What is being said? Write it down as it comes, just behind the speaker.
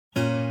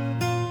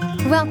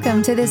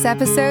Welcome to this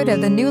episode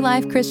of the New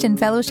Life Christian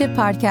Fellowship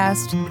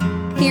Podcast.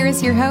 Here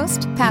is your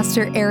host,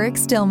 Pastor Eric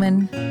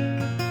Stillman.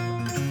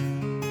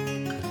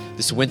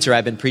 This winter,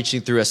 I've been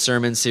preaching through a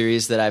sermon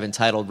series that I've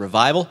entitled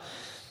Revival.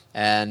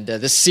 And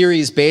this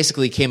series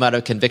basically came out of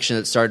a conviction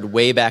that started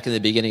way back in the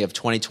beginning of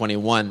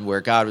 2021,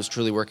 where God was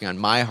truly working on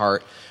my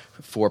heart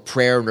for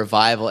prayer and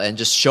revival and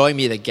just showing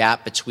me the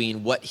gap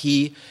between what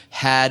He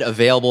had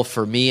available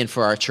for me and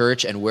for our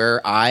church and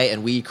where I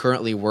and we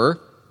currently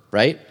were,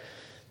 right?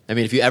 I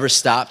mean, if you ever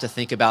stop to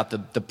think about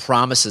the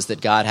promises that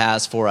God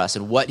has for us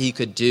and what He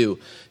could do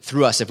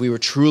through us if we were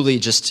truly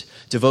just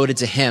devoted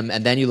to Him,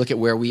 and then you look at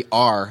where we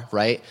are,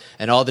 right?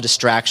 And all the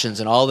distractions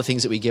and all the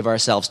things that we give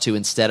ourselves to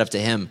instead of to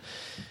Him,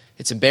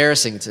 it's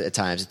embarrassing at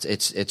times.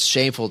 It's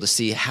shameful to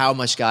see how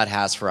much God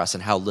has for us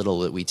and how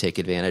little that we take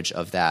advantage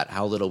of that,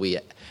 how little we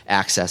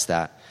access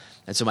that.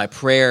 And so my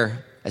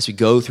prayer as we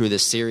go through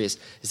this series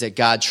is that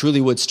God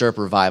truly would stir up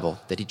revival,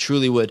 that He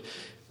truly would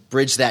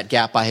bridge that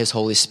gap by His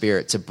Holy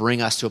Spirit to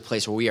bring us to a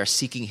place where we are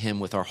seeking Him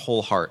with our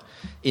whole heart,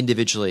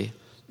 individually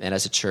and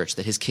as a church,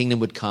 that His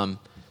kingdom would come,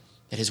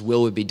 that His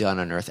will would be done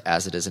on earth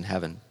as it is in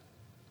heaven.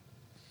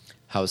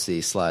 How's the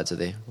slides? Are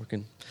they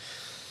working?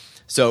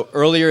 So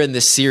earlier in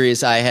this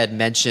series, I had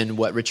mentioned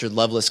what Richard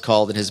Lovelace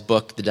called in his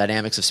book, The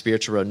Dynamics of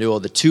Spiritual Renewal,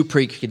 the two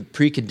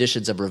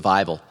preconditions of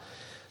revival.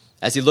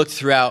 As he looked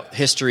throughout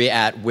history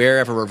at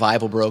wherever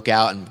revival broke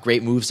out and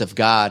great moves of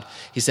God,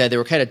 he said there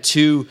were kind of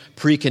two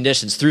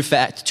preconditions,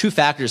 two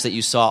factors that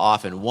you saw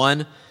often.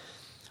 One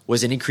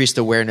was an increased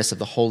awareness of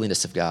the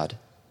holiness of God,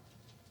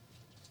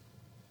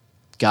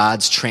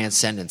 God's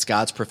transcendence,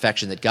 God's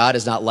perfection, that God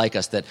is not like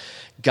us, that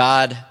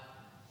God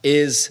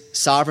is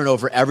sovereign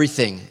over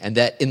everything, and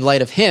that in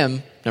light of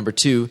Him, number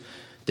two,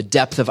 the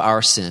depth of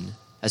our sin,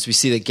 as we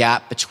see the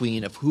gap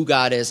between of who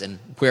God is and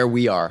where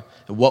we are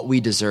and what we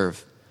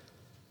deserve.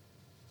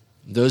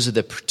 Those are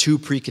the two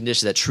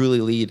preconditions that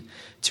truly lead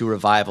to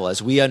revival.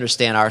 As we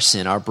understand our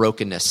sin, our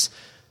brokenness,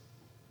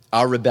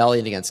 our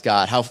rebellion against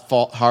God, how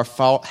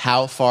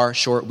far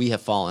short we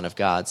have fallen of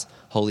God's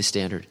holy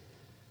standard.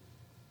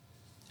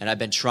 And I've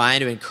been trying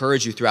to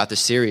encourage you throughout the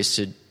series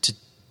to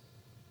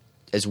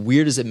as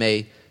weird as it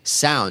may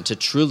sound, to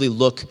truly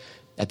look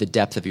at the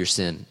depth of your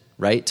sin,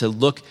 right? To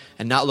look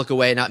and not look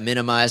away, not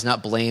minimize,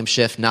 not blame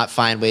shift, not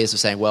find ways of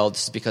saying, well,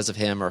 this is because of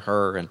him or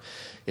her, and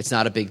it's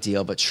not a big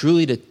deal, but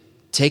truly to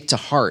take to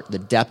heart the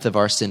depth of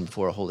our sin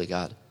before a holy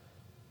God.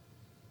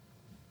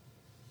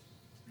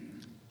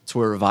 It's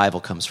where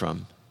revival comes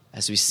from.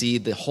 As we see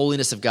the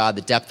holiness of God,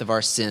 the depth of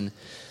our sin,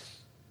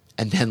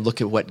 and then look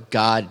at what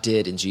God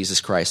did in Jesus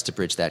Christ to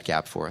bridge that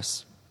gap for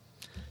us.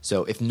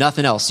 So if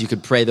nothing else, you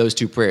could pray those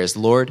two prayers.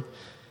 Lord,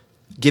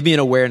 give me an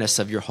awareness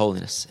of your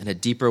holiness and a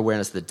deeper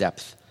awareness of the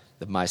depth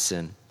of my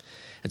sin.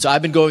 And so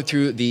I've been going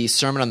through the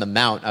Sermon on the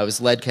Mount. I was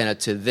led kind of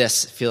to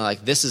this, feeling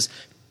like this is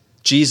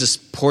Jesus'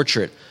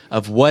 portrait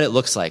of what it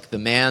looks like, the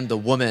man, the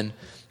woman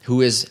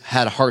who has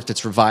had a heart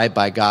that's revived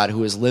by God,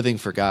 who is living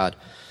for God.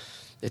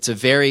 It's a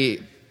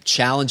very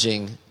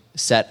challenging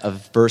set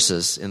of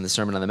verses in the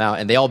Sermon on the Mount,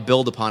 and they all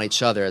build upon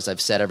each other, as I've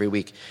said every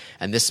week.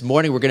 And this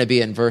morning we're going to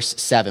be in verse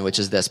 7, which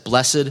is this: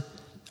 Blessed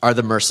are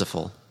the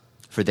merciful,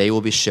 for they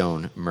will be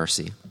shown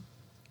mercy.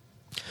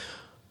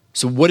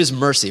 So what is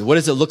mercy? What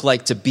does it look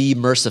like to be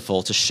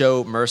merciful, to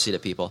show mercy to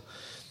people?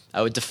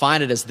 I would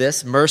define it as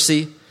this: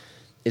 mercy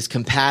is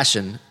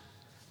compassion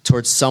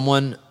towards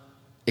someone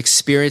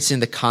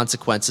experiencing the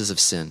consequences of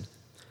sin,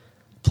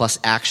 plus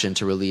action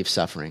to relieve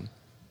suffering.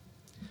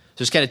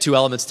 There's kind of two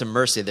elements to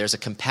mercy. There's a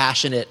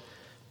compassionate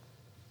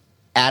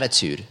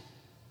attitude,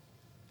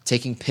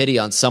 taking pity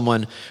on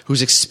someone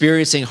who's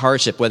experiencing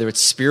hardship, whether it's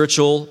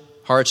spiritual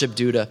hardship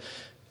due to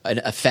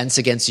an offense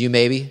against you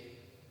maybe,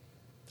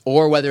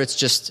 or whether it's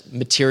just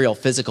material,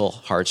 physical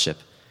hardship.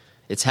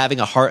 It's having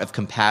a heart of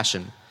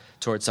compassion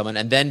towards someone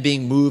and then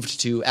being moved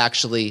to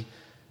actually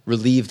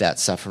relieve that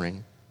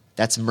suffering.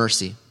 That's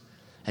mercy.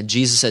 And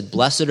Jesus said,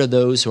 blessed are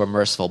those who are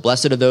merciful.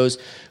 Blessed are those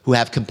who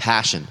have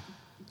compassion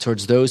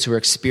towards those who are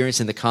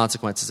experiencing the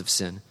consequences of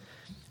sin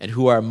and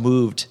who are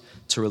moved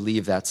to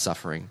relieve that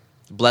suffering.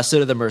 Blessed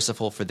are the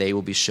merciful, for they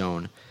will be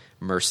shown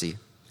mercy.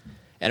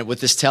 And what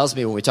this tells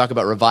me when we talk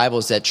about revival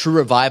is that true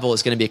revival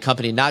is going to be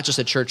accompanied not just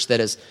a church that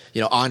is,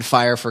 on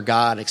fire for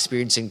God,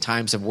 experiencing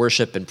times of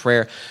worship and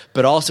prayer,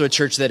 but also a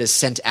church that is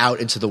sent out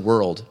into the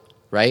world,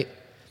 right?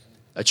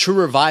 A true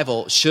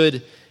revival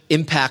should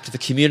impact the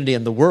community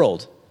and the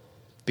world,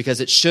 because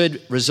it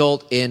should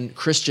result in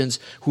Christians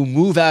who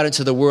move out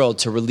into the world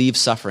to relieve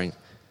suffering,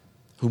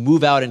 who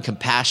move out in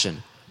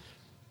compassion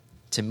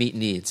to meet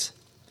needs.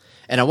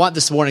 And I want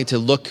this morning to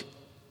look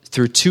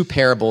through two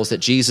parables that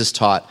Jesus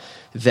taught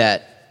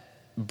that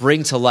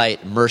bring to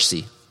light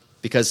mercy.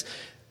 Because,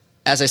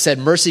 as I said,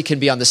 mercy can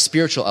be on the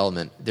spiritual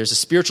element. There's a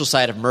spiritual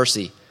side of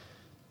mercy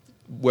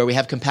where we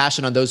have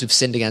compassion on those who've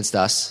sinned against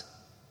us,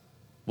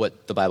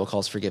 what the Bible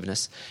calls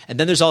forgiveness. And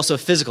then there's also a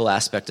physical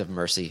aspect of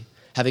mercy,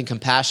 having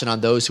compassion on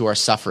those who are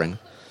suffering.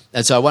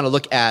 And so I want to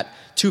look at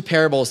two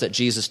parables that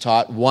Jesus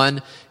taught.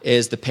 One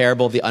is the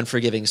parable of the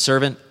unforgiving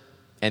servant,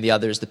 and the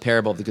other is the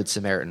parable of the Good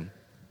Samaritan.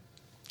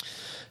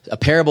 A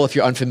parable, if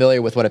you're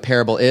unfamiliar with what a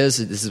parable is,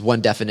 this is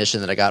one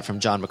definition that I got from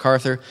John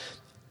MacArthur.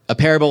 A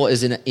parable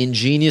is an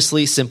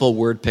ingeniously simple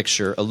word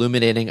picture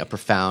illuminating a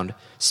profound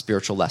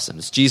spiritual lesson.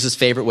 It's Jesus'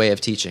 favorite way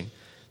of teaching.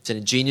 It's an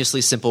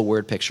ingeniously simple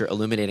word picture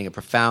illuminating a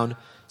profound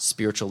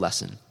spiritual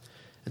lesson.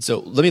 And so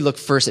let me look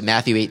first at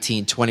Matthew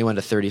 18, 21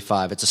 to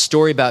 35. It's a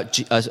story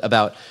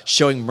about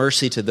showing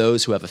mercy to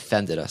those who have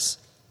offended us.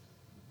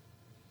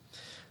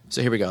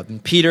 So here we go. Then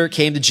Peter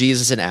came to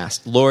Jesus and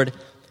asked, "Lord,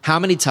 how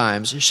many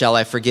times shall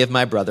I forgive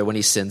my brother when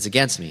he sins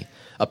against me?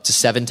 Up to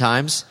 7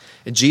 times?"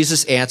 And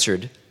Jesus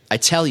answered, "I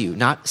tell you,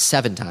 not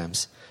 7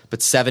 times,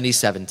 but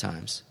 77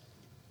 times."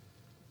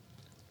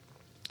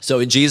 So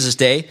in Jesus'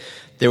 day,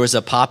 there was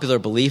a popular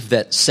belief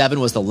that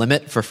 7 was the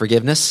limit for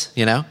forgiveness,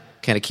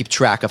 kind of keep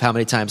track of how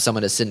many times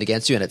someone has sinned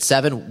against you. And at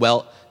 7,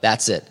 well,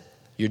 that's it.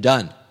 You're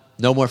done.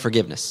 No more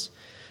forgiveness.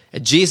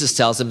 And Jesus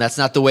tells him that's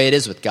not the way it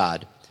is with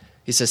God.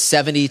 He says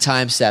 70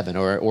 times 7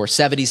 or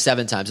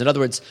 77 times. In other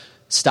words,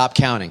 stop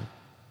counting.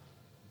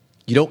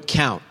 You don't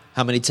count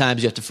how many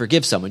times you have to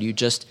forgive someone. You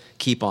just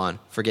keep on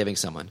forgiving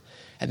someone.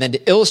 And then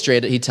to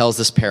illustrate it, he tells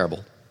this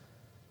parable.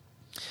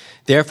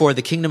 "Therefore,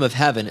 the kingdom of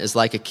heaven is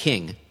like a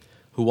king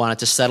who wanted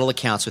to settle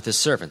accounts with his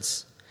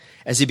servants.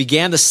 As he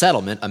began the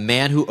settlement, a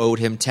man who owed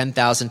him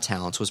 10,000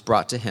 talents was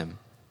brought to him.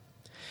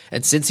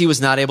 And since he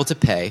was not able to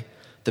pay,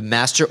 the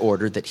master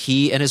ordered that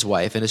he and his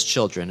wife and his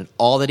children and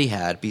all that he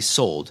had be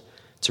sold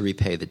to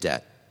repay the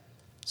debt."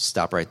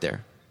 Stop right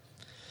there.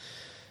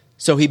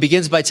 So he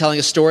begins by telling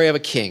a story of a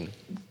king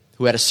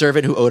who had a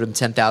servant who owed him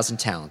 10,000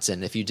 talents.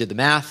 And if you did the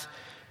math,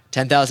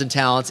 10,000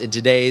 talents in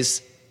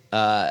today's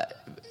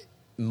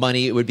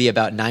money, it would be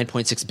about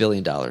 $9.6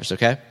 billion,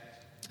 okay?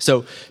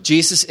 So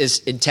Jesus is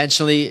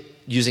intentionally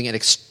using an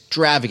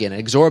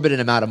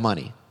exorbitant amount of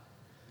money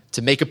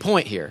to make a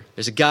point here.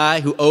 There's a guy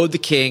who owed the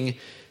king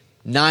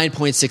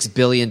 $9.6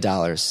 billion,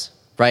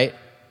 right?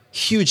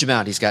 Huge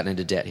amount he's gotten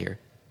into debt here.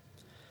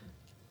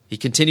 He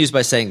continues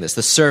by saying this,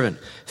 "The servant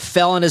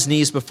fell on his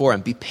knees before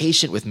him. 'Be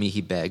patient with me,'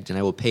 he begged, 'and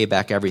I will pay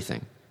back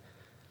everything.'"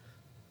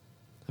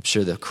 I'm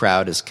sure the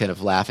crowd is kind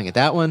of laughing at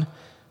that one.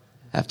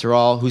 After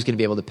all, who's going to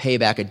be able to pay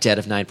back a debt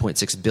of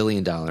 $9.6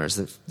 billion?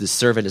 The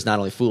servant is not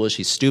only foolish,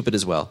 he's stupid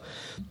as well.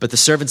 But the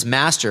servant's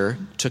master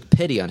took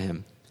pity on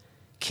him,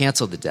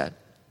 canceled the debt,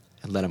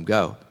 and let him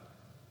go.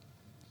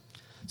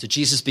 So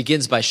Jesus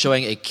begins by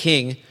showing a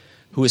king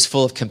who is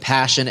full of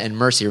compassion and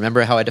mercy.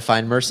 Remember how I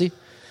defined mercy?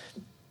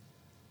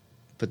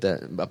 Put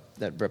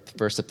that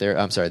verse up there.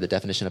 I'm sorry, the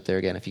definition up there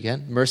again if you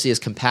can. Mercy is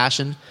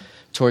compassion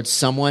towards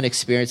someone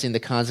experiencing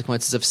the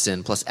consequences of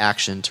sin plus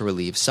action to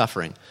relieve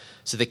suffering.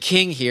 So the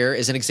king here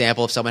is an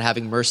example of someone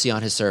having mercy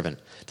on his servant.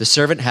 The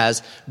servant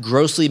has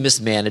grossly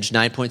mismanaged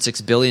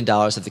 $9.6 billion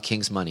of the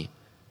king's money.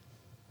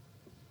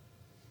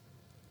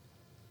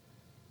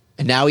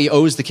 And now he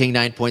owes the king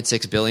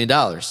 $9.6 billion.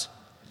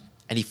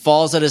 And he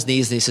falls on his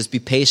knees and he says, "Be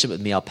patient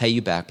with me, I'll pay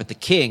you back." But the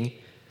king,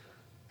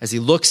 as he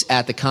looks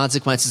at the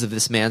consequences of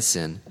this man's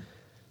sin,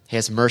 he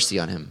has mercy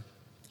on him.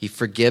 He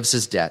forgives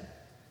his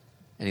debt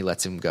and he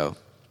lets him go.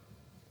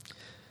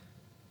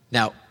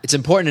 Now, it's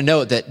important to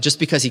note that just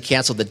because he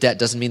canceled the debt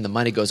doesn't mean the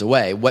money goes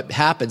away. What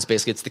happens,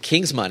 basically, it's the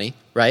king's money,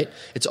 right?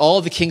 It's all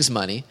of the king's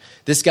money.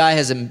 This guy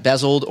has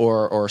embezzled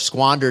or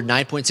squandered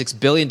 $9.6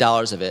 billion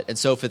of it. And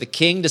so for the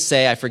king to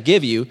say, "I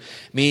forgive you,"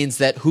 means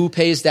that who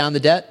pays down the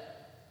debt?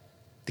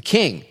 The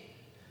king.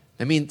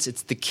 That means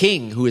it's the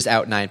king who is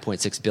out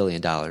 $9.6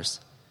 billion.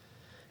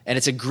 And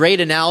it's a great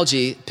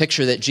analogy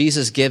picture that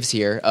Jesus gives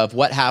here of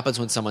what happens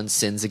when someone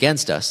sins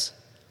against us.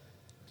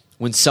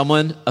 When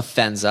someone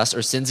offends us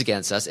or sins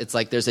against us, it's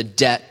like there's a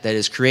debt that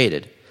is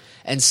created.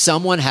 And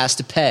someone has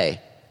to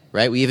pay,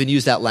 right? We even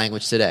use that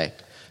language today.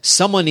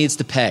 Someone needs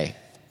to pay.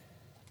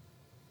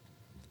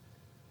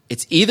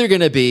 It's either going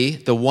to be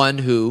the one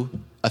who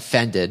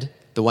offended,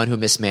 the one who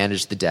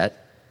mismanaged the debt,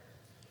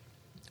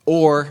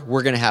 or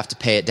we're going to have to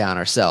pay it down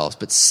ourselves.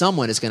 But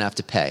someone is going to have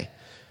to pay.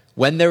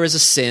 When there is a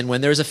sin,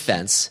 when there is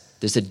offense,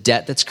 there's a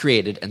debt that's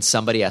created and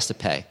somebody has to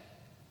pay.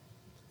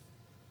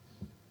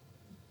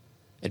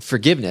 And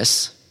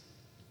forgiveness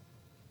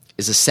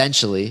is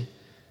essentially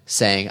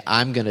saying,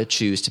 I'm going to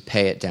choose to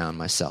pay it down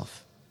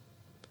myself.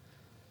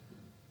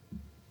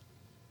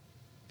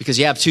 Because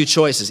you have two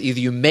choices. Either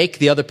you make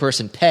the other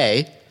person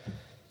pay,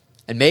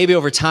 and maybe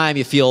over time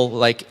you feel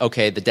like,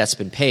 okay, the debt's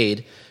been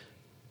paid,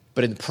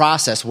 but in the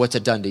process, what's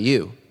it done to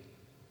you?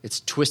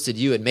 It's twisted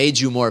you. It made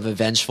you more of a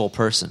vengeful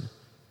person,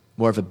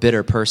 more of a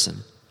bitter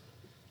person.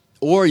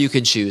 Or you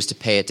can choose to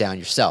pay it down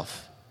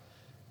yourself.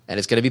 And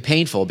it's going to be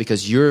painful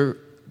because you're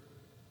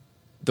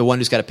the one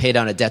who's got to pay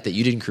down a debt that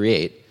you didn't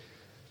create,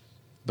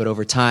 but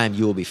over time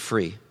you will be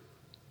free.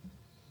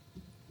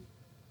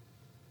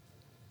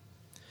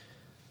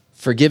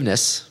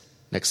 Forgiveness,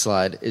 next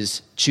slide,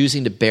 is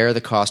choosing to bear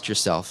the cost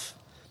yourself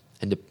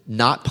and to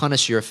not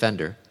punish your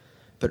offender,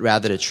 but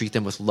rather to treat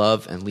them with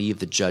love and leave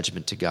the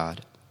judgment to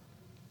God.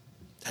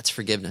 That's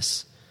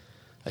forgiveness.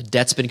 A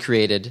debt's been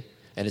created,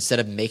 and instead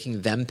of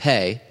making them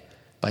pay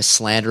by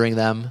slandering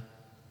them,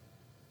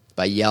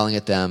 by yelling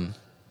at them,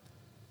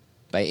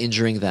 by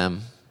injuring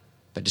them,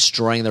 by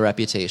destroying their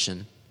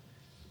reputation,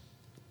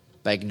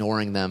 by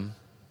ignoring them.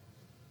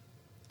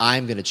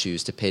 I'm going to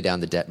choose to pay down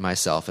the debt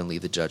myself and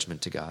leave the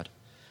judgment to God.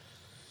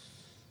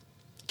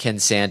 Ken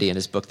Sande, in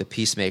his book, The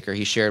Peacemaker,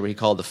 he shared what he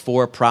called the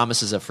 4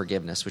 promises of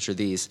forgiveness, which are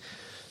these.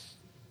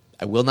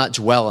 I will not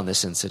dwell on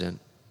this incident.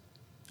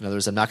 In other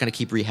words, I'm not going to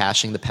keep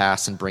rehashing the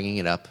past and bringing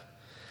it up.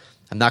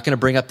 I'm not going to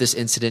bring up this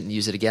incident and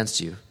use it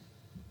against you.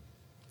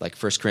 Like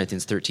 1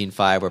 Corinthians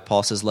 13:5, where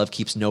Paul says, love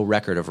keeps no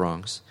record of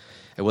wrongs.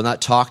 I will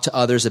not talk to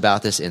others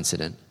about this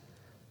incident.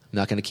 I'm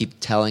not going to keep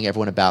telling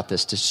everyone about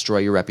this to destroy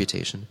your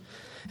reputation.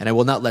 And I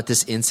will not let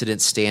this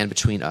incident stand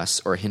between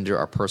us or hinder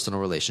our personal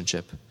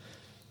relationship.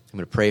 I'm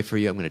going to pray for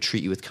you. I'm going to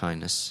treat you with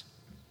kindness.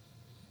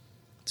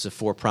 These are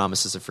 4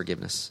 promises of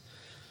forgiveness.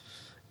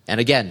 And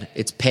again,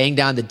 it's paying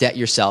down the debt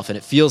yourself, and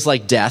it feels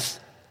like death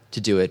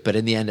to do it, but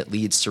in the end it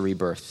leads to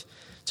rebirth,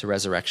 to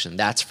resurrection.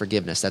 That's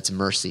forgiveness. That's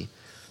mercy.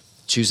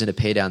 Choosing to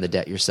pay down the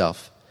debt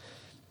yourself.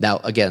 Now,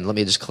 again, let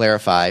me just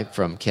clarify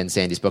from Ken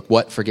Sande's book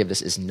what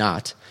forgiveness is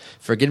not.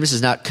 Forgiveness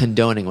is not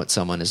condoning what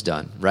someone has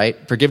done, right?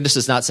 Forgiveness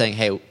is not saying,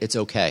 hey, it's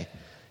okay.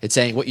 It's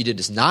saying what you did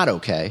is not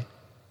okay,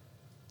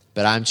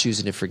 but I'm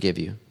choosing to forgive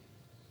you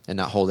and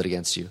not hold it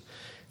against you.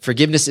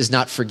 Forgiveness is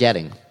not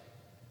forgetting.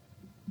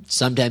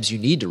 Sometimes you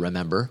need to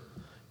remember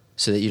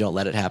so that you don't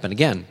let it happen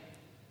again.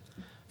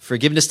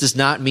 Forgiveness does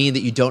not mean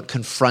that you don't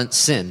confront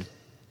sin,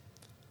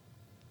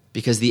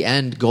 because the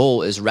end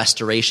goal is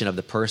restoration of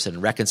the person,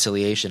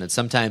 reconciliation. And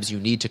sometimes you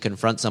need to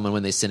confront someone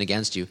when they sin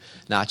against you,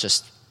 not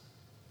just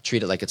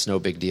treat it like it's no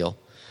big deal.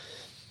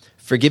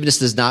 Forgiveness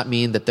does not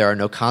mean that there are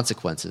no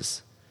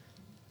consequences.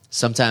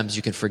 Sometimes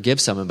you can forgive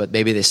someone, but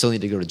maybe they still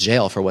need to go to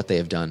jail for what they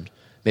have done.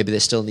 Maybe they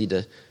still need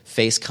to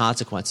face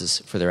consequences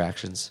for their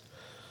actions.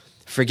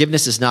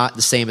 Forgiveness is not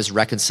the same as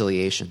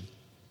reconciliation.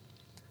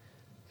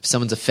 If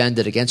someone's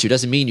offended against you, it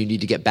doesn't mean you need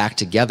to get back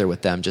together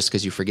with them just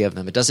because you forgive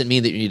them. It doesn't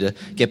mean that you need to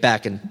get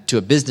back into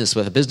a business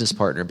with a business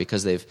partner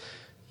because they've,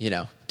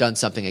 done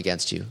something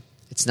against you.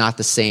 It's not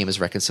the same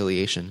as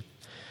reconciliation.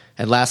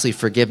 And lastly,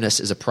 forgiveness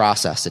is a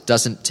process. It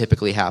doesn't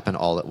typically happen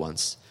all at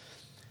once.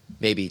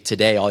 Maybe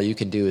today all you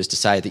can do is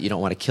decide that you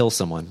don't want to kill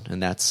someone,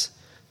 and that's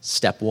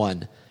step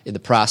 1 in the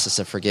process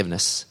of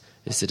forgiveness,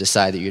 is to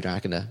decide that you're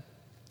not going to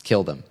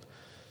kill them.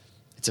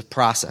 It's a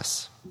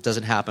process. It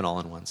doesn't happen all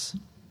at once.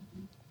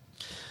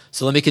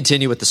 So let me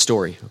continue with the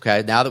story,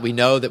 okay? Now that we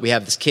know that we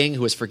have this king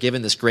who has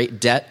forgiven this great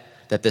debt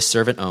that this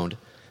servant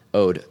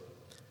owed.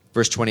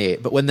 Verse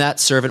 28, but when that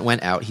servant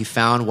went out, he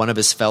found one of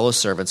his fellow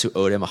servants who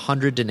owed him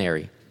 100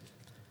 denarii.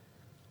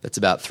 That's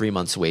about 3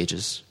 months'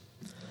 wages.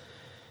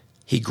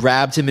 He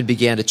grabbed him and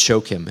began to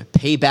choke him.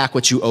 Pay back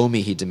what you owe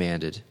me, he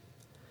demanded.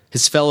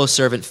 His fellow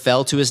servant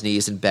fell to his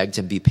knees and begged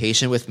him, be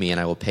patient with me and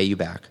I will pay you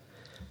back.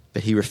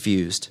 But he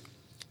refused.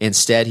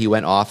 Instead, he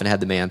went off and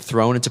had the man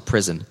thrown into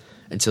prison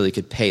until he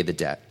could pay the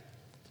debt.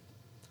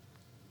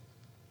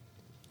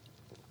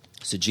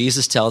 So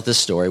Jesus tells this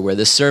story where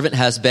this servant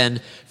has been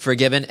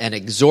forgiven an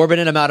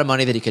exorbitant amount of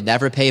money that he could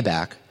never pay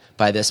back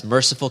by this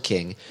merciful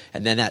king.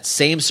 And then that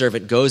same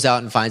servant goes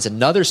out and finds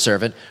another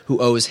servant who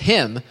owes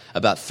him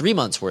about 3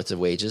 months' worth of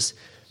wages.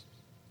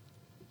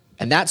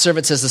 And that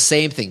servant says the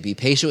same thing, be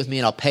patient with me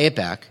and I'll pay it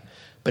back.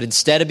 But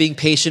instead of being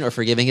patient or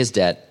forgiving his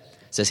debt,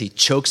 it says he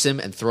chokes him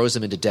and throws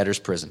him into debtor's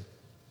prison.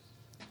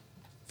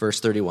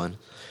 Verse 31.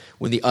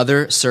 When the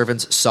other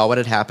servants saw what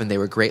had happened, they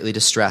were greatly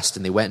distressed,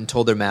 and they went and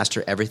told their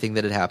master everything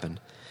that had happened.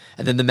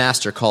 And then the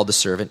master called the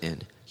servant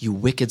in. You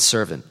wicked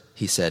servant,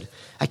 he said,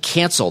 I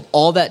canceled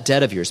all that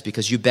debt of yours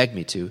because you begged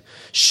me to.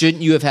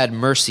 Shouldn't you have had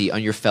mercy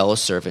on your fellow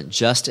servant,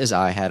 just as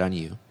I had on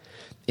you?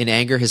 In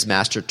anger, his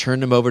master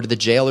turned him over to the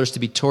jailers to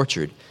be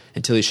tortured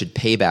until he should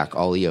pay back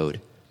all he owed.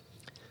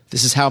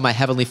 This is how my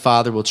heavenly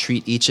Father will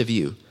treat each of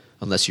you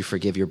unless you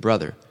forgive your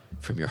brother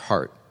from your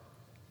heart.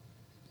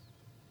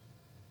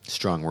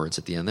 Strong words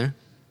at the end there.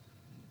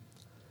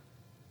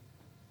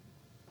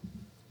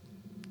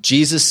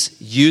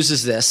 Jesus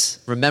uses this.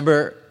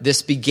 Remember,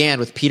 this began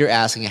with Peter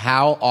asking,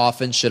 how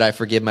often should I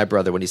forgive my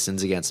brother when he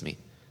sins against me?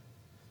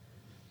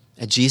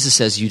 And Jesus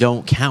says, you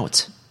don't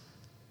count.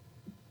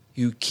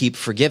 You keep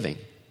forgiving.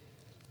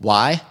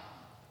 Why?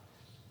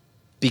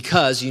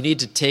 Because you need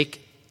to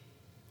take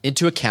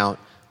into account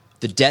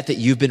the debt that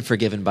you've been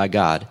forgiven by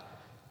God.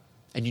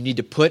 And you need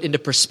to put into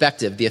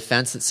perspective the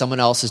offense that someone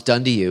else has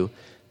done to you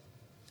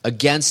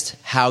against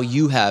how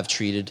you have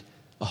treated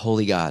a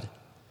holy God.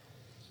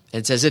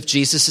 And it's as if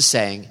Jesus is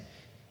saying,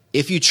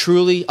 if you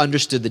truly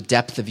understood the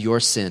depth of your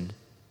sin,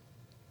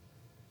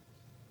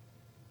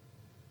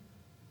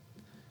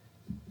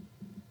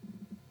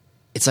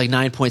 it's like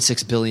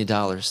 $9.6 billion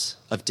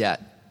of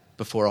debt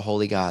before a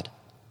holy God.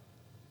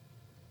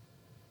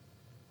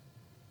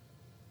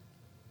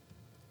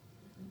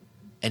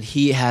 And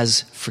he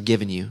has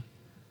forgiven you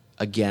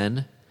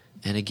again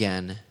and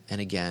again and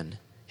again.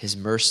 His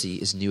mercy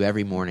is new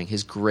every morning.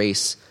 His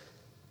grace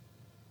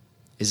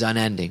is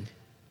unending.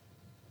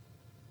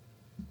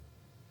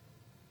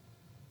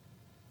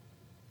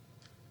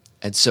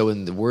 And so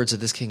in the words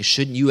of this king,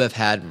 shouldn't you have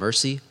had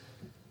mercy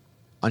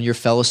on your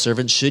fellow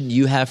servant? Shouldn't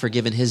you have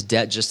forgiven his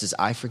debt just as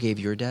I forgave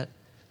your debt?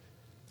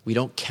 We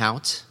don't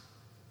count.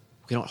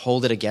 We don't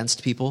hold it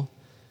against people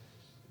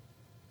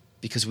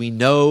because we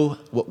know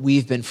what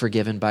we've been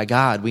forgiven by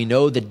God. We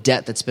know the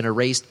debt that's been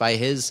erased by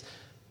his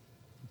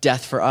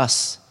death for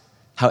us.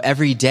 How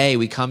every day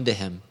we come to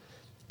him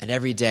and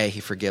every day he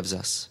forgives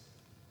us.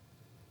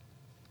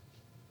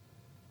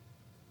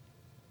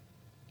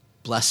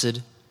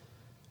 Blessed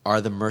are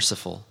the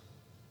merciful.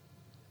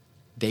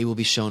 They will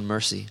be shown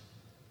mercy.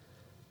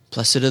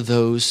 Blessed are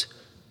those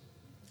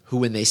who,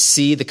 when they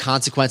see the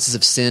consequences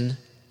of sin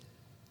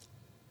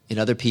in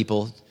other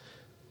people,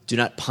 do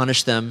not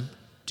punish them,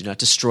 do not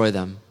destroy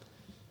them,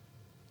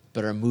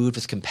 but are moved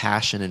with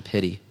compassion and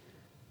pity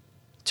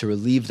to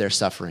relieve their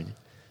suffering,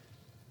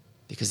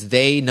 because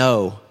they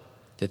know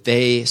that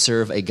they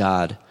serve a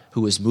God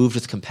who is moved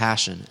with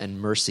compassion and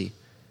mercy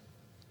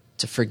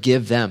to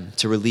forgive them,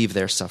 to relieve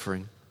their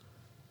suffering.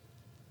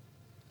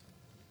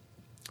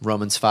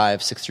 Romans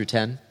 5, 6 through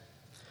 10.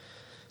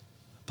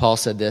 Paul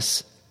said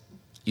this,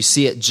 "You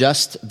see, at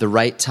just the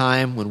right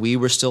time, when we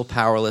were still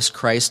powerless,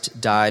 Christ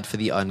died for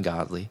the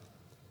ungodly.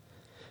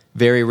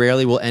 Very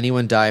rarely will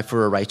anyone die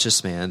for a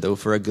righteous man, though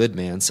for a good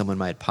man someone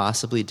might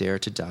possibly dare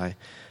to die.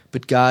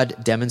 But God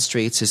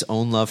demonstrates his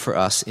own love for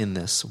us in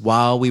this: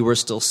 while we were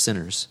still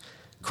sinners,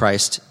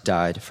 Christ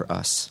died for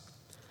us.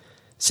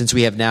 Since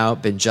we have now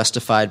been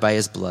justified by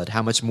his blood,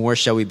 how much more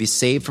shall we be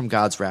saved from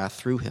God's wrath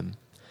through him?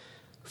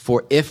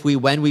 For if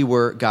when we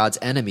were God's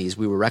enemies,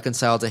 we were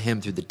reconciled to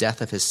him through the death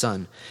of his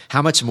Son,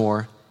 how much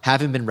more,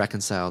 having been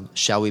reconciled,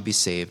 shall we be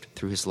saved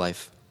through his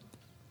life?"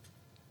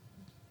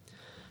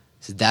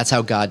 So that's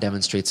how God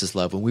demonstrates his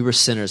love. When we were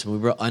sinners,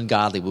 when we were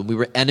ungodly, when we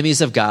were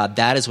enemies of God,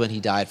 that is when he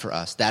died for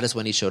us. That is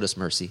when he showed us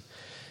mercy.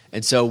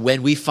 And so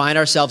when we find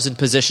ourselves in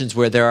positions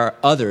where there are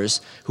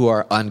others who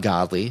are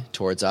ungodly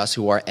towards us,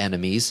 who are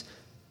enemies,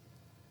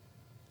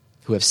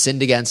 who have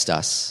sinned against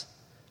us,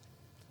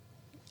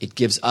 it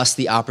gives us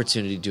the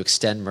opportunity to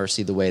extend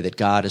mercy the way that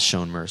God has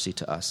shown mercy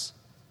to us.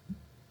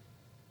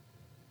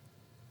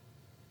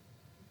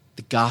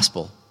 The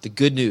gospel, the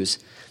good news,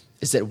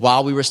 is that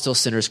while we were still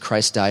sinners,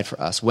 Christ died for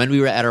us. When we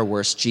were at our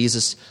worst,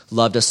 Jesus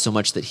loved us so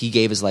much that he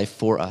gave his life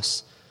for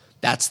us.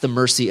 That's the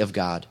mercy of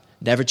God,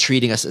 never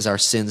treating us as our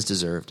sins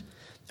deserved.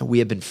 And we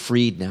have been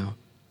freed now.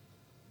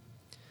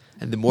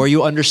 And the more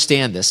you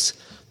understand this,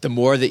 the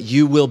more that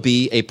you will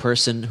be a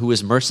person who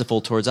is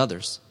merciful towards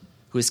others,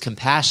 who is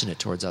compassionate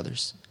towards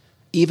others,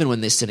 even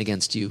when they sin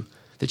against you,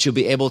 that you'll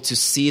be able to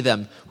see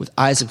them with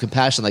eyes of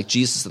compassion like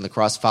Jesus on the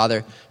cross.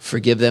 Father,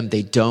 forgive them.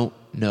 They don't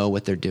know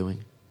what they're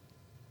doing.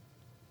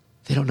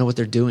 They don't know what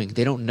they're doing.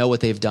 They don't know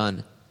what they've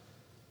done.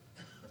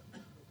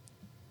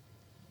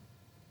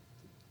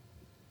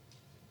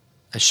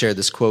 I shared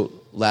this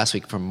quote last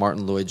week from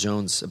Martin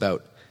Lloyd-Jones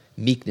about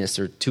meekness,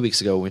 or 2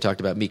 weeks ago when we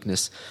talked about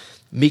meekness.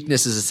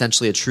 Meekness is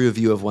essentially a true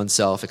view of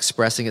oneself,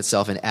 expressing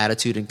itself in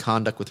attitude and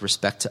conduct with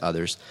respect to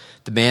others.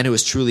 The man who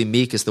is truly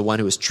meek is the one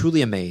who is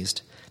truly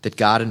amazed that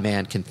God and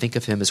man can think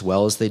of him as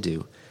well as they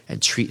do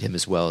and treat him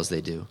as well as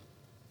they do.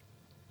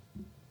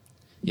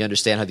 You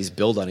understand how these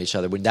build on each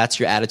other. When that's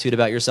your attitude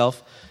about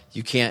yourself,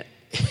 you're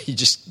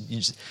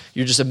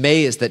just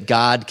amazed that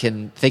God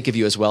can think of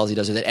you as well as he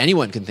does, or that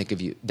anyone can think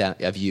of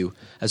you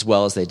as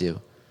well as they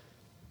do.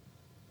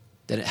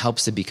 Then it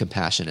helps to be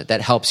compassionate.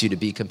 That helps you to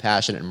be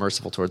compassionate and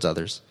merciful towards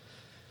others.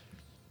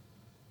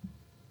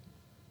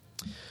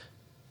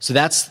 So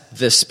that's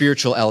the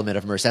spiritual element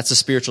of mercy. That's the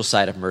spiritual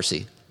side of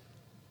mercy.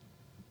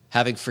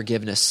 Having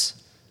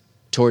forgiveness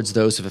towards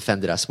those who've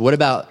offended us. But what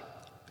about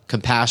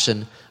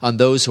compassion on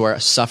those who are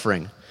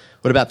suffering?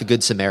 What about the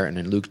Good Samaritan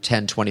in Luke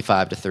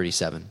 10:25 to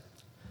 37?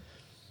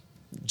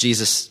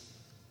 Jesus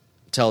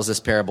tells this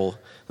parable.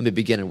 Let me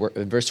begin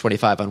in verse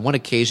 25. On one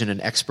occasion,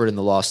 an expert in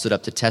the law stood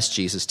up to test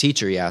Jesus.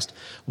 "Teacher," he asked,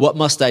 "what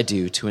must I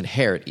do to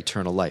inherit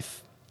eternal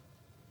life?"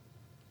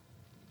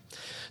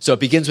 So it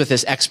begins with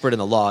this expert in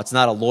the law. It's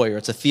not a lawyer.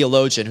 It's a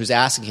theologian who's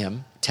asking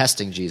him,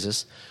 testing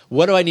Jesus,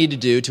 what do I need to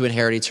do to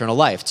inherit eternal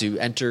life, to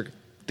enter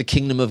the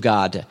kingdom of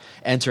God, to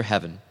enter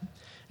heaven?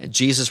 And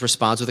Jesus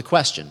responds with a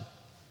question.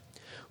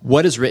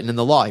 "What is written in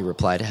the law?" he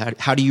replied.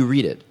 How do you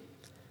read it?"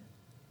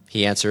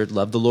 He answered,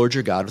 "Love the Lord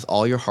your God with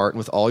all your heart and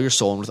with all your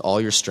soul and with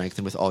all your strength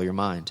and with all your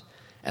mind,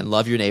 and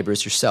love your neighbor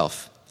as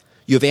yourself."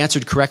 "You have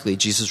answered correctly,"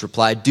 Jesus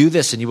replied. "Do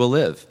this and you will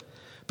live."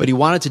 But he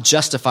wanted to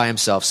justify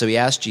himself, so he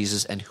asked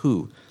Jesus, "And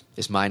who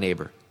is my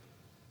neighbor?"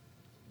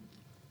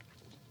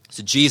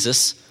 So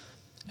Jesus,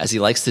 as he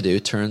likes to do,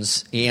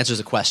 he answers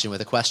a question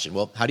with a question.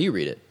 Well, how do you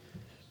read it?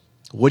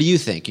 What do you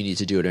think you need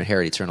to do to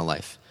inherit eternal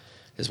life?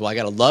 He says, well, I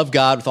got to love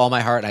God with all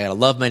my heart, and I got to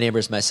love my neighbor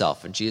as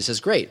myself. And Jesus says,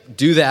 great,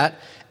 do that,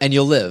 and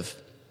you'll live.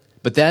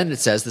 But then it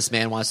says this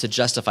man wants to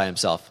justify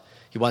himself.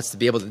 He wants to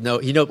be able to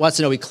know, wants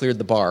to know he cleared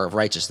the bar of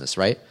righteousness,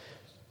 right?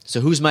 So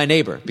who's my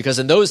neighbor? Because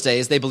in those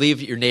days, they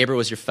believed your neighbor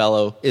was your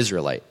fellow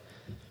Israelite.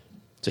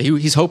 So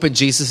he's hoping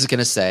Jesus is going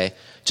to say,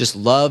 just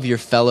love your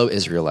fellow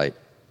Israelite.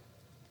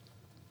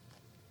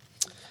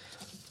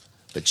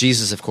 But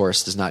Jesus, of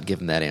course, does not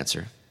give him that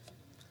answer.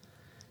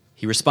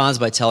 He responds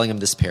by telling him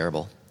this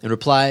parable. In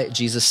reply,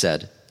 Jesus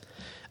said,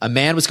 a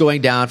man was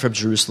going down from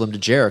Jerusalem to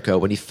Jericho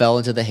when he fell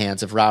into the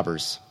hands of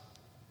robbers.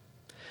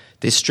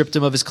 They stripped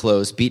him of his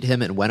clothes, beat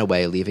him, and went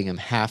away, leaving him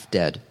half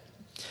dead.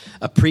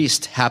 A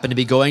priest happened to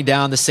be going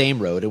down the same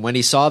road, and when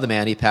he saw the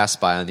man, he passed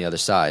by on the other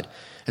side.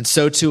 And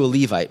so too a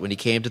Levite, when he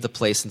came to the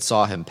place and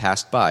saw him,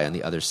 passed by on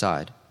the other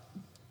side.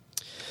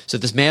 So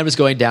this man was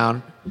going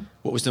down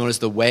what was known as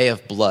the Way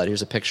of Blood.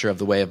 Here's a picture of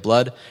the Way of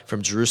Blood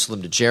from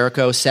Jerusalem to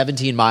Jericho,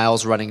 17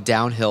 miles running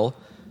downhill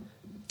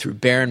through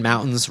barren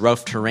mountains,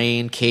 rough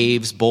terrain,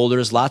 caves,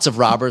 boulders. Lots of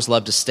robbers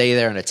loved to stay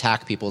there and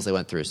attack people as they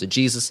went through. So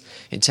Jesus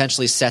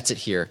intentionally sets it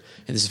here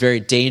in this very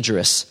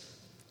dangerous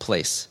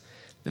place.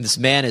 And this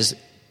man is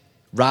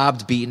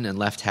robbed, beaten, and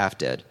left half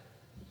dead.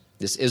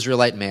 This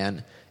Israelite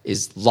man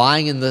is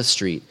lying in the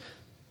street,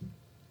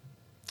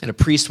 and a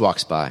priest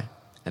walks by,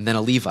 and then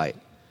a Levite.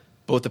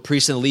 Both the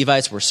priests and the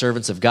Levites were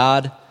servants of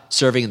God,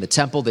 serving in the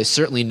temple. They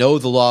certainly know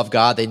the law of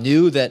God. They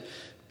knew that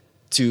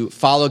to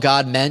follow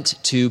God meant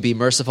to be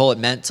merciful. It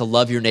meant to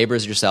love your neighbor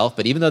as yourself.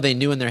 But even though they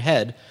knew in their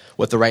head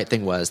what the right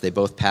thing was, they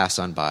both passed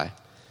on by.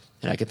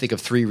 And I can think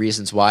of 3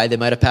 reasons why they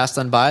might have passed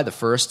on by. The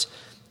first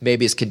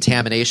maybe is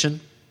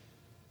contamination.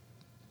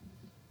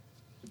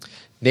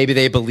 Maybe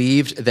they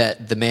believed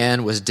that the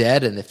man was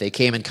dead, and if they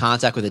came in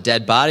contact with a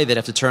dead body, they'd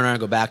have to turn around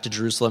and go back to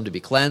Jerusalem to be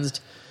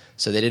cleansed.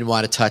 So they didn't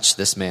want to touch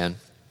this man.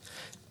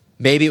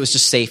 Maybe it was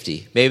just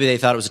safety. Maybe they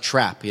thought it was a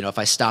trap. If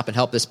I stop and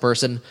help this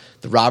person,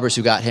 the robbers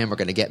who got him are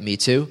going to get me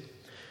too.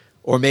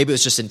 Or maybe it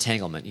was just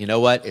entanglement. You know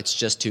what? It's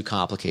just too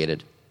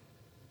complicated.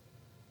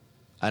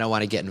 I don't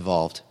want to get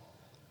involved.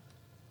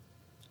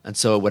 And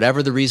so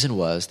whatever the reason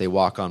was, they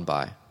walk on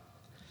by. And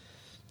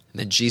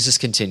then Jesus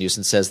continues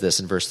and says this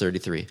in verse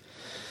 33.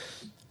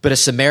 But a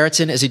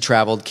Samaritan, as he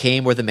traveled,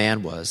 came where the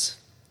man was.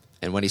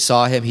 And when he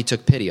saw him, he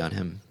took pity on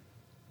him.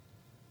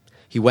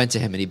 He went to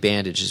him and he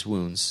bandaged his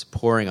wounds,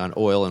 pouring on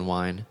oil and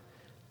wine.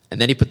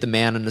 And then he put the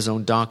man on his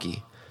own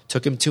donkey,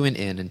 took him to an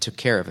inn, and took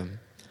care of him.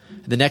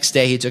 The next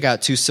day he took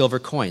out 2 silver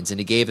coins,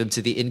 and he gave them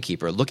to the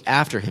innkeeper. Look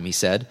after him, he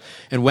said,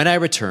 and when I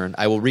return,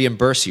 I will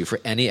reimburse you for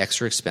any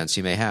extra expense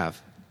you may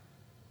have.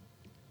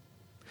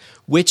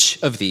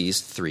 Which of these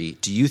 3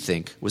 do you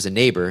think was a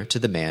neighbor to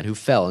the man who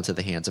fell into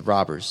the hands of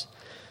robbers?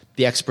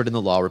 The expert in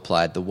the law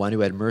replied, the one who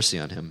had mercy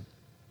on him.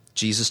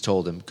 Jesus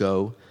told him,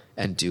 go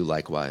and do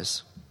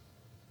likewise.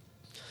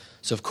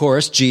 So, of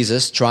course,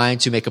 Jesus, trying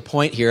to make a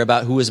point here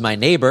about who is my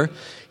neighbor,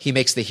 he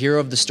makes the hero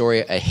of the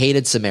story a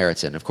hated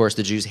Samaritan. Of course,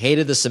 the Jews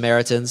hated the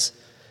Samaritans,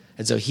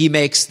 and so he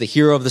makes the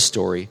hero of the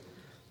story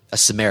a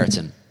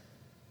Samaritan.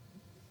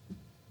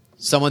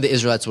 Someone the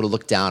Israelites would have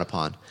looked down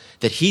upon.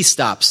 That he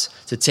stops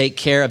to take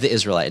care of the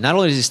Israelite. And not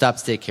only does he stop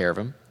to take care of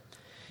him,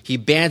 he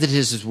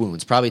bandages his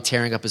wounds, probably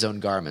tearing up his own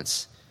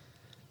garments.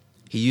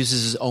 He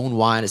uses his own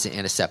wine as an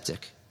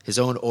antiseptic, his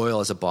own oil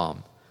as a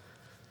balm.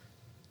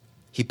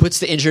 He puts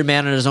the injured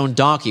man on his own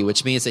donkey,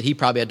 which means that he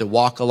probably had to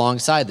walk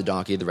alongside the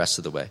donkey the rest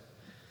of the way.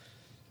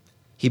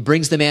 He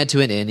brings the man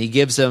to an inn. He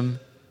gives him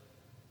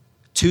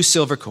 2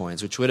 silver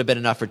coins, which would have been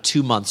enough for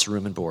 2 months'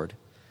 room and board.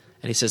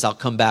 And he says, I'll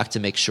come back to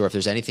make sure if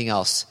there's anything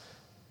else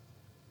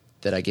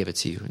that I give it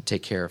to you and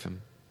take care of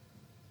him.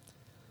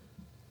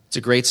 It's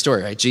a great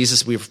story, right?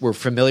 Jesus, we're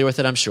familiar with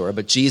it, I'm sure,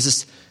 but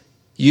Jesus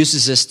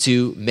uses this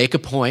to make a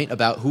point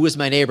about who is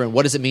my neighbor and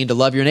what does it mean to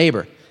love your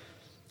neighbor,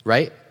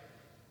 right?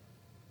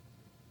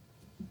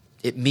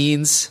 It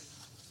means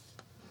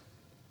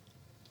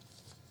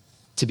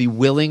to be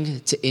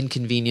willing to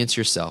inconvenience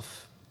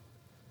yourself,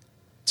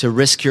 to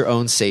risk your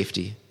own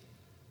safety,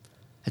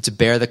 and to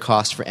bear the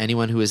cost for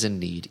anyone who is in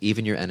need,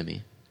 even your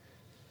enemy.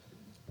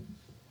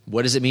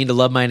 What does it mean to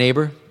love my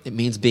neighbor? It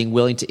means being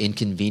willing to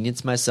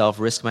inconvenience myself,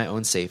 risk my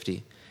own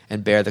safety,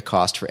 and bear the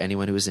cost for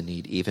anyone who is in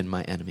need, even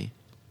my enemy.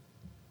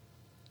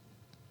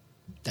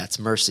 That's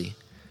mercy.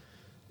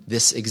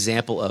 This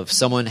example of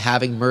someone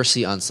having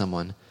mercy on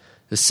someone,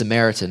 the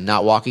Samaritan,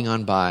 not walking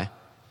on by,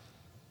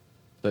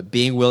 but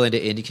being willing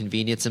to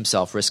inconvenience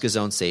himself, risk his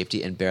own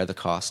safety, and bear the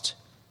cost,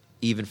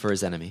 even for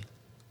his enemy.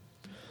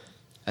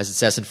 As it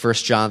says in 1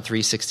 John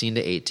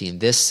 3:16-18,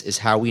 this is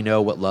how we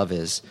know what love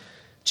is.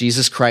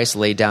 Jesus Christ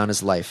laid down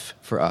his life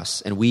for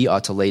us, and we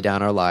ought to lay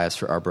down our lives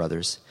for our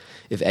brothers.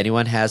 If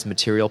anyone has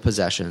material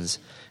possessions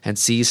and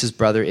sees his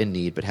brother in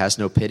need but has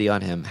no pity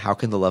on him, how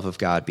can the love of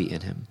God be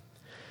in him?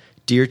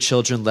 Dear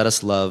children, let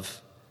us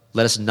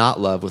not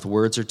love with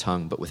words or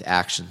tongue, but with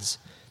actions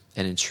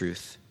and in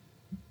truth.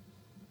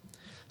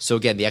 So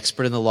again, the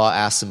expert in the law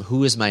asks him,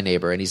 who is my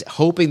neighbor? And he's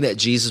hoping that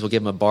Jesus will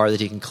give him a bar that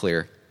he can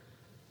clear.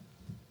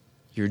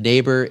 Your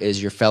neighbor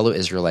is your fellow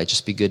Israelite.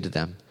 Just be good to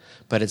them.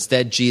 But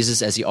instead,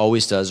 Jesus, as he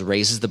always does,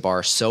 raises the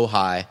bar so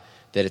high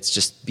that it's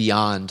just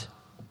beyond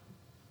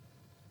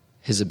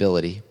his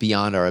ability,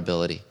 beyond our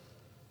ability.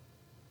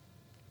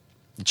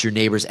 That your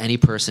neighbor is any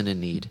person in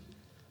need,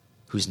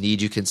 whose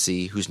need you can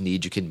see, whose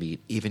need you can meet,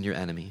 even your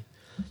enemy.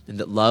 And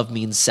that love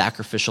means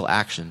sacrificial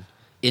action,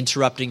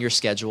 interrupting your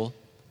schedule,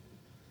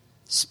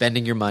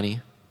 spending your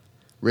money,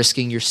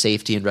 risking your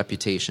safety and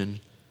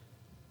reputation,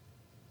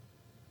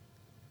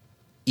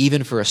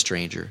 even for a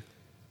stranger.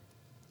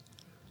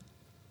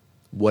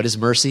 What is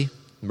mercy?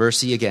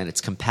 Mercy, again,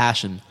 it's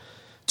compassion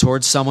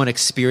towards someone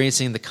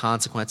experiencing the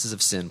consequences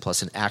of sin,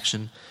 plus an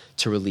action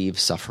to relieve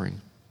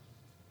suffering.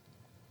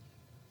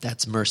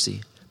 That's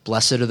mercy.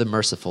 Blessed are the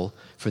merciful,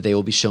 for they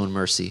will be shown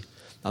mercy.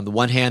 On the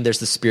one hand, there's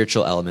the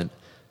spiritual element.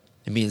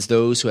 It means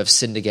those who have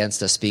sinned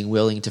against us being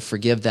willing to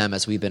forgive them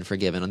as we've been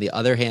forgiven. On the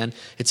other hand,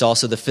 it's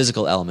also the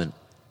physical element,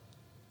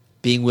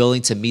 being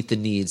willing to meet the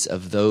needs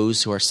of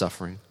those who are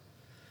suffering.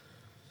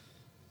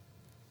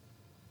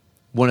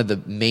 One of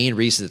the main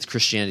reasons that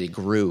Christianity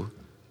grew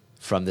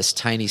from this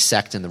tiny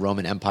sect in the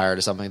Roman Empire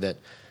to something that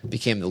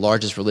became the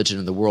largest religion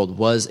in the world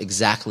was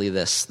exactly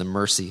this, the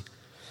mercy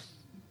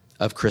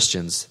of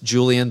Christians.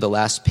 Julian, the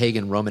last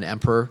pagan Roman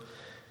emperor,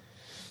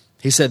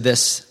 he said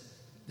this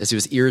as he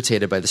was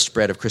irritated by the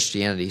spread of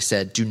Christianity. He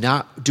said,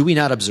 Do we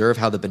not observe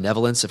how the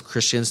benevolence of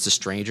Christians to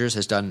strangers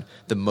has done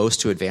the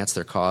most to advance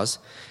their cause?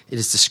 It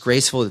is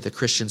disgraceful that the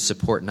Christians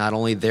support not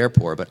only their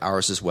poor, but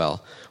ours as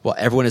well, while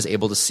everyone is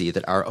able to see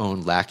that our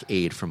own lack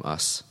aid from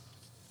us.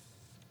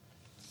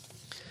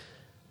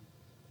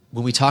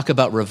 When we talk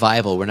about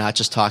revival, we're not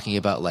just talking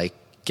about like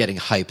getting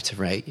hyped,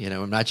 right?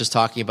 We're not just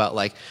talking about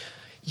like,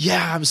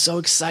 yeah, I'm so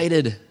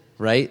excited,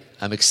 right?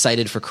 I'm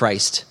excited for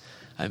Christ.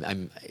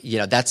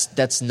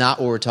 That's not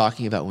what we're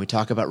talking about when we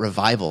talk about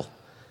revival.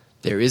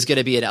 There is going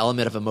to be an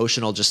element of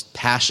emotional just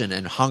passion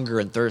and hunger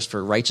and thirst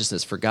for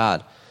righteousness, for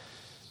God.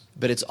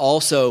 But it's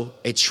also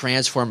a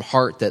transformed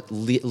heart that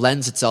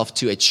lends itself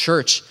to a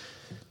church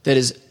that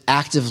is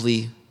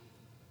actively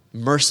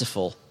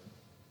merciful.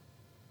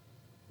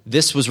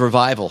 This was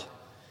revival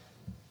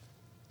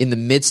in the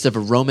midst of a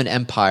Roman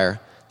Empire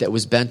that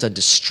was bent on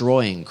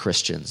destroying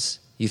Christians.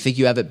 You think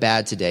you have it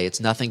bad today. It's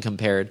nothing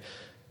compared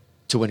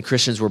to when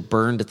Christians were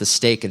burned at the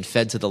stake and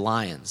fed to the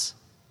lions.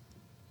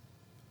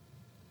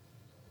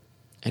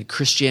 And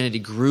Christianity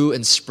grew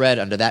and spread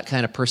under that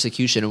kind of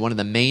persecution. And one of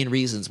the main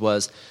reasons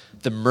was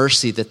the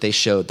mercy that they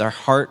showed, their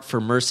heart for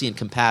mercy and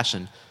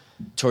compassion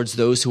towards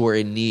those who were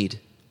in need.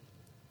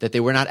 That they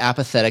were not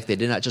apathetic, they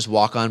did not just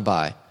walk on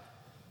by,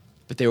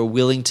 but they were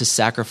willing to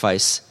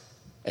sacrifice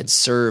and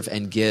serve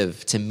and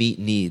give to meet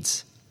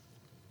needs.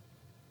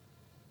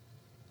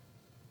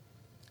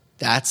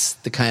 That's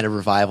the kind of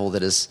revival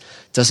that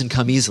doesn't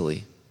come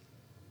easily.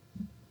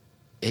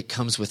 It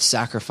comes with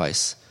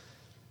sacrifice.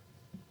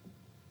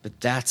 But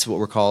that's what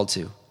we're called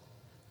to.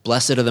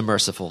 Blessed are the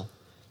merciful,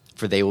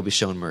 for they will be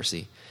shown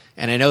mercy.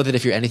 And I know that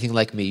if you're anything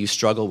like me, you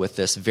struggle with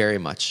this very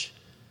much.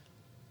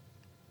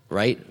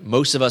 Right?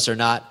 Most of us are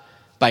not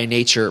by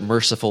nature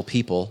merciful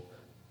people,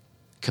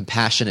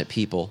 compassionate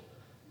people.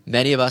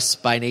 Many of us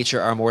by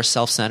nature are more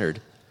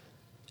self-centered,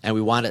 and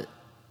we want to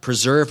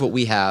preserve what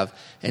we have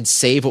and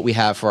save what we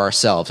have for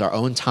ourselves, our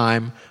own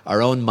time, our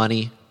own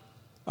money,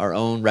 our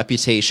own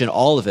reputation,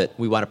 all of it.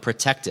 We want to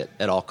protect it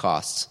at all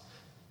costs.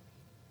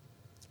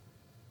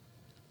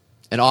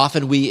 And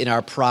often we, in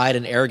our pride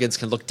and arrogance,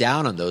 can look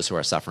down on those who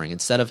are suffering.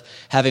 Instead of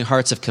having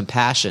hearts of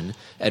compassion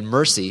and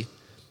mercy,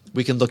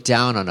 we can look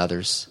down on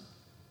others,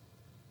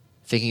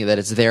 thinking that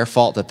it's their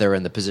fault that they're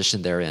in the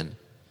position they're in.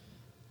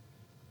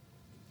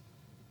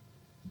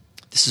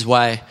 This is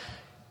why,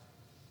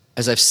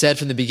 as I've said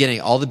from the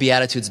beginning, all the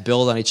Beatitudes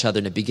build on each other,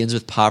 and it begins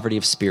with poverty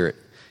of spirit.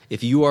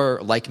 If you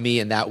are like me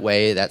in that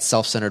way, that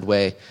self-centered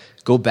way,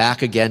 go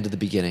back again to the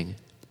beginning.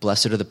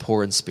 Blessed are the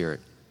poor in spirit.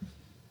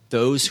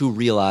 Those who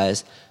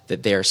realize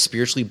that they are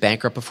spiritually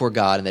bankrupt before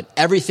God and that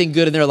everything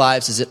good in their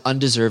lives is an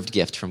undeserved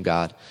gift from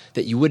God,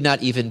 that you would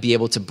not even be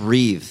able to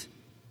breathe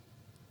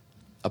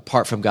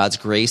apart from God's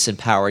grace and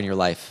power in your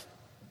life.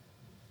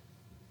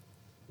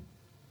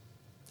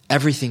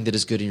 Everything that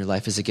is good in your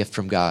life is a gift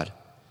from God.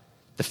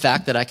 The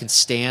fact that I can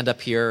stand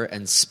up here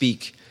and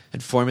speak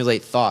and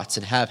formulate thoughts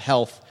and have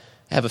health,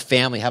 have a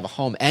family, have a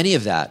home, any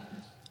of that,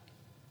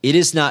 it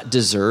is not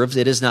deserved.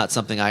 It is not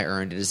something I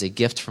earned. It is a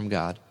gift from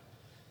God.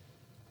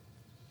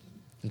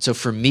 And so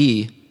for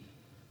me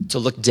to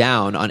look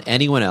down on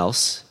anyone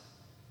else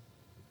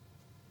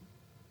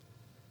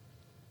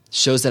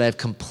shows that I've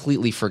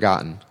completely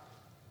forgotten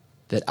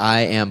that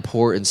I am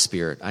poor in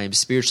spirit. I am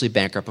spiritually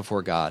bankrupt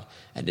before God,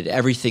 and that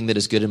everything that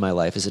is good in my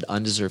life is an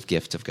undeserved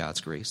gift of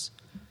God's grace.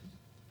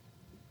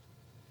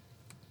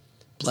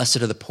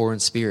 Blessed are the poor in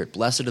spirit.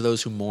 Blessed are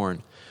those who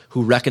mourn,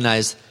 who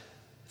recognize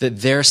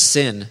that their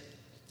sin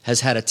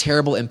has had a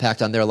terrible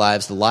impact on their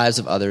lives, the lives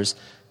of others,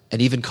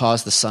 and even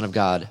caused the Son of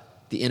God,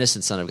 the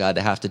innocent Son of God,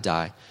 to have to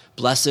die.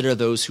 Blessed are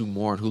those who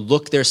mourn, who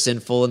look their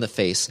sin full in the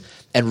face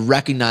and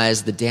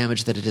recognize the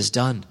damage that it has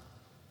done.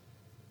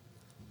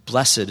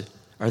 Blessed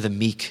are the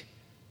meek,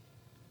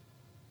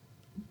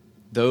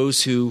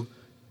 those who,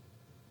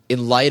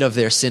 in light of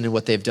their sin and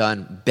what they've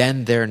done,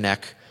 bend their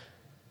neck,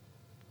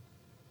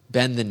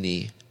 bend the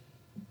knee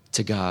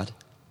to God,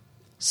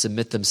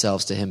 submit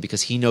themselves to Him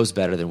because He knows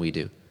better than we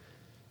do,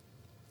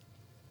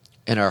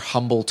 and are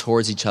humble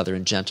towards each other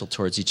and gentle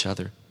towards each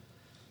other.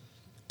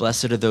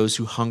 Blessed are those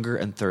who hunger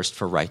and thirst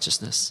for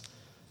righteousness,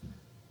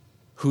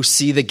 who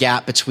see the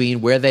gap between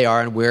where they are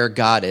and where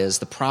God is,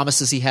 the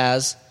promises He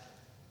has,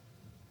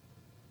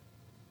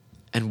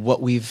 and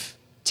what we've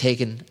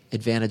taken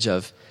advantage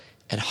of,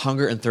 and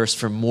hunger and thirst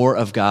for more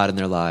of God in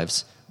their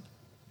lives,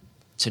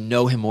 to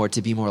know Him more,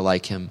 to be more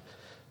like Him,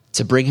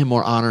 to bring him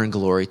more honor and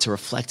glory, to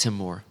reflect him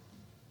more.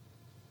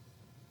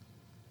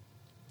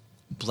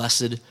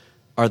 Blessed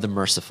are the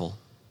merciful.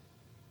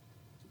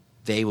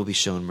 They will be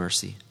shown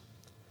mercy.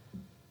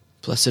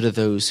 Blessed are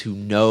those who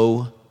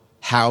know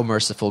how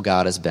merciful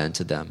God has been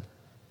to them.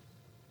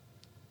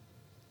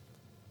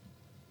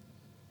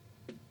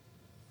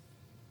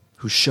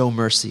 Who show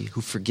mercy,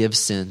 who forgive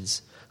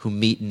sins, who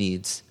meet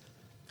needs,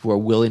 who are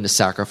willing to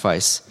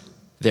sacrifice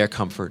their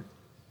comfort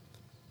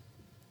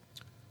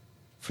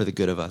for the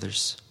good of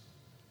others.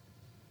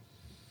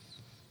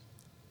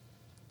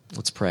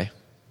 Let's pray.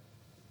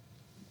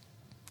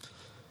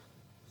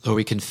 Lord,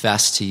 we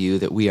confess to you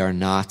that we are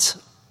not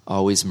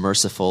always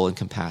merciful and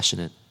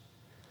compassionate.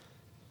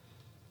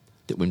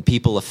 That when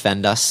people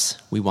offend us,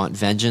 we want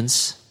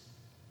vengeance.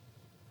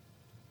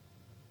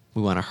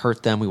 We want to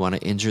hurt them. We want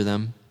to injure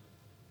them.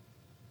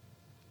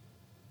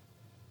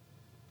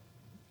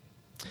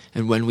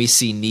 And when we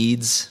see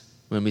needs,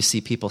 when we see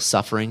people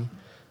suffering,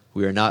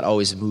 we are not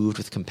always moved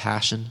with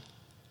compassion,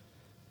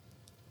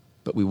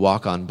 but we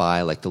walk on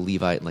by like the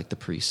Levite and like the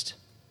priest.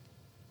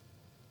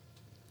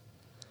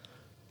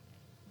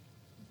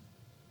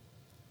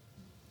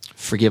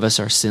 Forgive us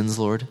our sins,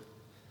 Lord,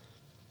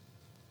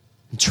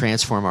 and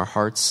transform our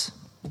hearts.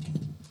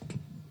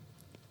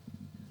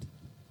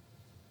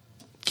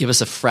 Give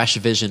us a fresh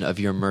vision of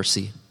your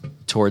mercy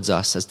towards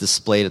us as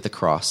displayed at the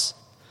cross.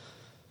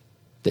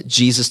 That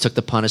Jesus took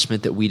the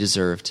punishment that we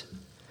deserved.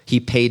 He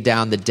paid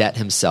down the debt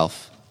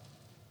himself.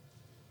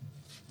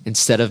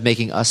 Instead of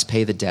making us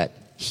pay the debt,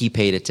 he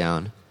paid it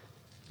down,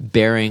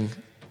 bearing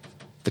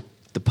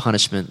the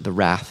punishment, the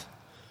wrath,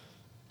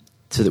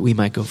 so that we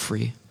might go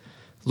free.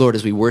 Lord,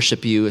 as we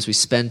worship you, as we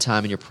spend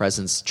time in your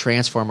presence,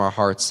 transform our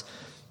hearts,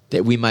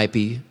 that we might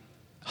be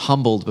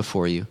humbled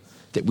before you,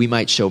 that we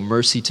might show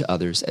mercy to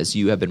others as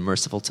you have been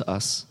merciful to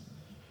us.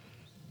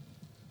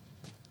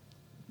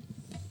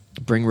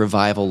 Bring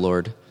revival,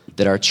 Lord,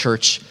 that our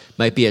church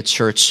might be a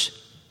church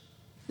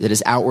that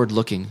is outward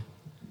looking,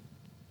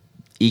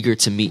 eager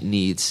to meet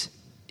needs,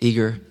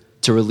 eager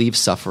to relieve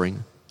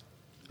suffering.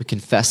 We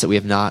confess that we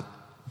have not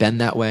been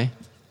that way,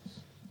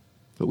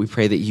 but we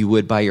pray that you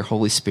would, by your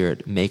Holy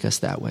Spirit, make us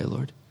that way,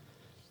 Lord.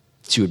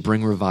 That you would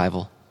bring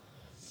revival.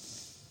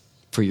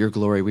 For your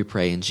glory, we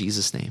pray in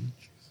Jesus' name.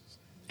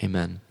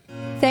 Amen.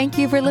 Thank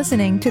you for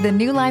listening to the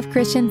New Life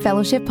Christian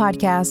Fellowship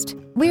Podcast.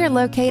 We are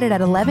located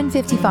at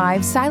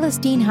 1155 Silas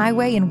Dean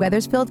Highway in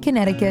Wethersfield,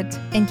 Connecticut,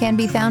 and can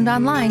be found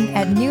online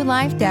at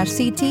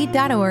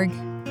newlife-ct.org.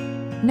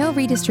 No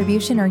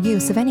redistribution or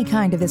use of any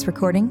kind of this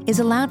recording is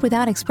allowed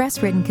without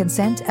express written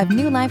consent of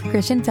New Life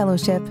Christian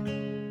Fellowship.